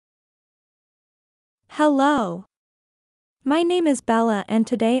Hello. My name is Bella and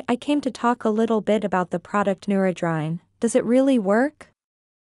today I came to talk a little bit about the product Neurodrine. Does it really work?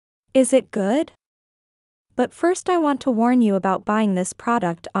 Is it good? But first I want to warn you about buying this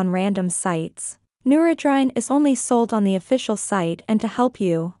product on random sites. Neurodrine is only sold on the official site, and to help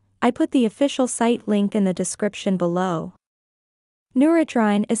you, I put the official site link in the description below.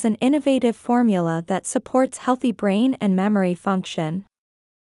 Neurodrine is an innovative formula that supports healthy brain and memory function.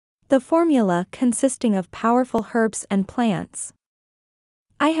 The formula consisting of powerful herbs and plants.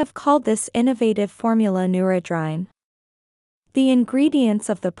 I have called this innovative formula Neurodrine. The ingredients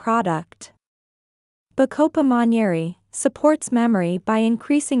of the product. Bacopa Monnieri supports memory by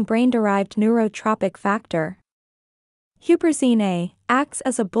increasing brain-derived neurotropic factor. Huperzine A acts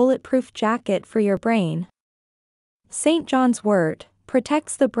as a bulletproof jacket for your brain. St. John's Wort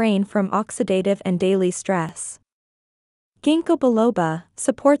protects the brain from oxidative and daily stress. Ginkgo Biloba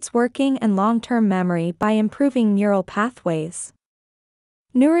supports working and long-term memory by improving neural pathways.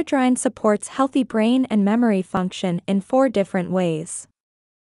 Neurodrine supports healthy brain and memory function in 4 different ways.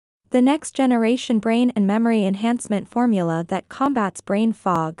 The next generation brain and memory enhancement formula that combats brain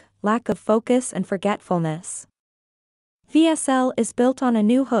fog, lack of focus and forgetfulness. VSL is built on a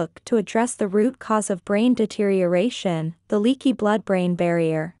new hook to address the root cause of brain deterioration, the leaky blood-brain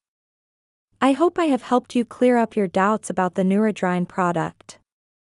barrier. I hope I have helped you clear up your doubts about the Neurodrine product.